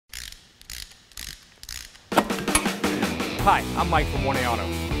Hi, I'm Mike from 1A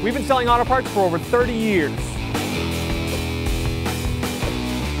Auto. We've been selling auto parts for over 30 years.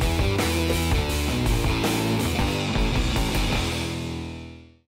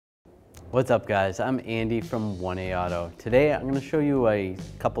 What's up guys, I'm Andy from 1A Auto. Today I'm going to show you a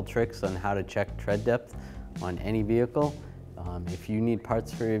couple tricks on how to check tread depth on any vehicle. If you need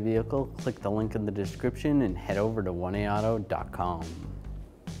parts for your vehicle, click the link in the description and head over to 1aauto.com.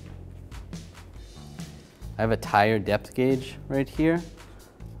 I have a tire depth gauge right here.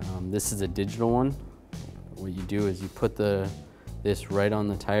 This is a digital one. What you do is you put this right on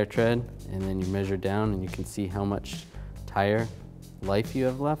the tire tread and then you measure down and you can see how much tire life you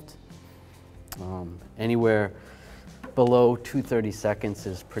have left. Anywhere below 230 seconds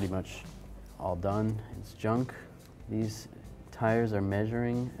is pretty much all done. It's junk. These tires are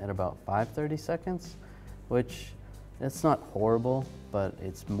measuring at about 530 seconds, which it's not horrible, but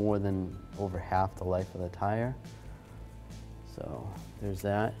it's more than over half the life of the tire. So there's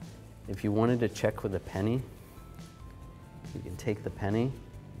that. If you wanted to check with a penny, you can take the penny,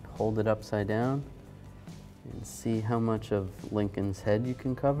 hold it upside down, and see how much of Lincoln's head you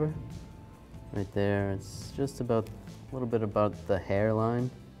can cover. Right there, it's just about a little bit about the hairline,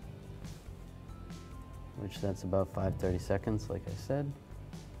 which that's about 530 seconds, like I said.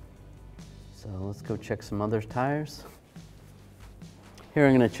 So let's go check some other tires. Here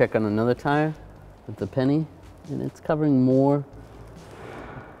I'm going to check on another tire with the penny, and it's covering more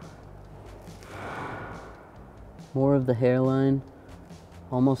of the hairline,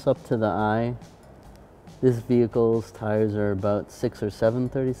 almost up to the eye. This vehicle's tires are about 6 or 7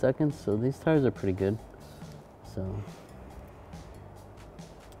 30 seconds, so these tires are pretty good. So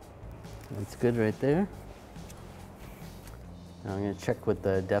that's good right there. Now I'm going to check with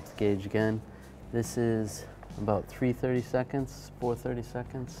the depth gauge again. This is about 330 seconds, 430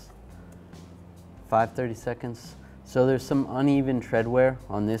 seconds, 530 seconds. So there's some uneven tread wear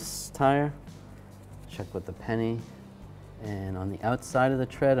on this tire. Check with the penny. And on the outside of the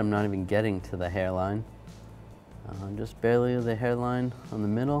tread, I'm not even getting to the hairline. Just barely the hairline on the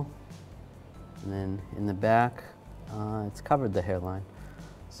middle, and then in the back it's covered the hairline.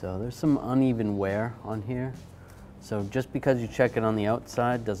 So there's some uneven wear on here. So just because you check it on the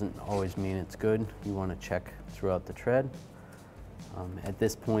outside doesn't always mean it's good. You want to check throughout the tread. At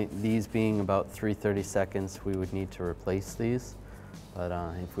this point, these being about 330 seconds, we would need to replace these. But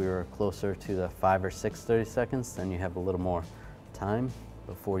if we were closer to the 5 or 630 seconds, then you have a little more time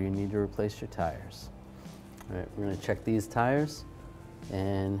before you need to replace your tires. All right, we're going to check these tires,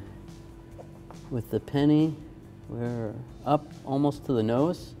 and with the penny, we're up almost to the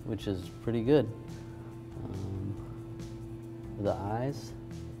nose, which is pretty good. The eyes,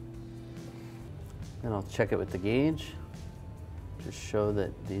 then I'll check it with the gauge. Just show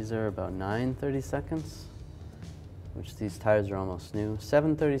that these are about 930 seconds, which these tires are almost new.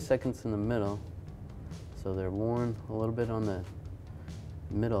 730 seconds in the middle, so they're worn a little bit on the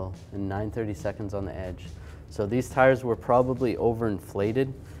middle, and 930 seconds on the edge. So these tires were probably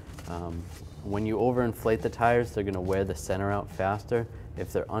overinflated. When you overinflate the tires, they're going to wear the center out faster.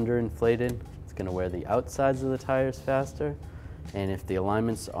 If they're underinflated, it's going to wear the outsides of the tires faster. And if the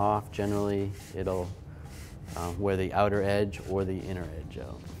alignment's off, generally it'll wear the outer edge or the inner edge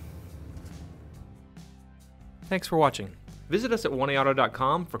out. Thanks for watching. Visit us at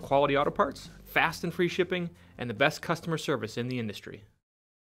 1aauto.com for quality auto parts, fast and free shipping, and the best customer service in the industry.